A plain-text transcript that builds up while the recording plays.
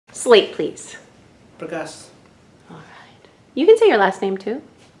Slate, please. Prakash. All right. You can say your last name too,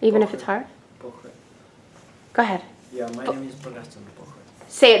 even if it's hard. Pokhrel. Go ahead. Yeah, my name is Prakash Chandra Pokhrel.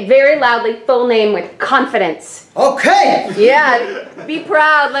 Say it very loudly, full name with confidence. Okay! Yeah, be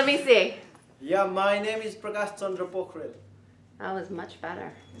proud. Let me see. Yeah, my name is Prakash Chandra Pokhrel. That was much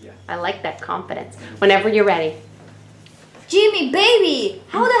better. Yeah. I like that confidence. Whenever you're ready. Jimmy, baby,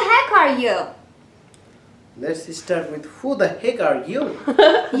 how the heck are you? Let's start with who the heck are you?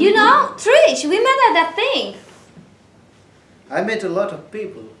 You know, Trish, we met at that thing. I met a lot of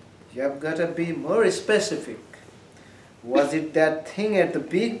people. You have got to be more specific. Was it that thing at the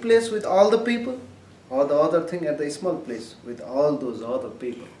big place with all the people? Or the other thing at the small place with all those other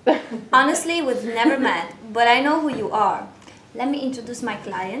people? Honestly, we've never met, but I know who you are. Let me introduce my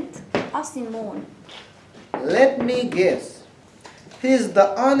client, Austin Moon. Let me guess. He's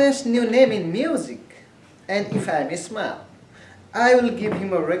the honest new name in music. And if I may smile, I will give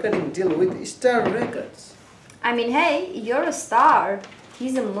him a recording deal with Star Records. I mean, hey, you're a star.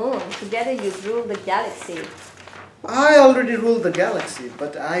 He's a moon. Together you rule the galaxy. I already rule the galaxy,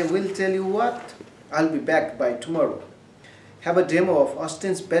 but I will tell you what. I'll be back by tomorrow. Have a demo of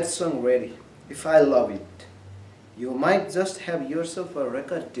Austin's best song ready. If I love it, you might just have yourself a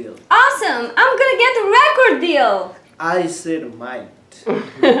record deal. Awesome! I'm gonna get a record deal! I said might.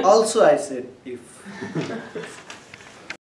 Also I said if.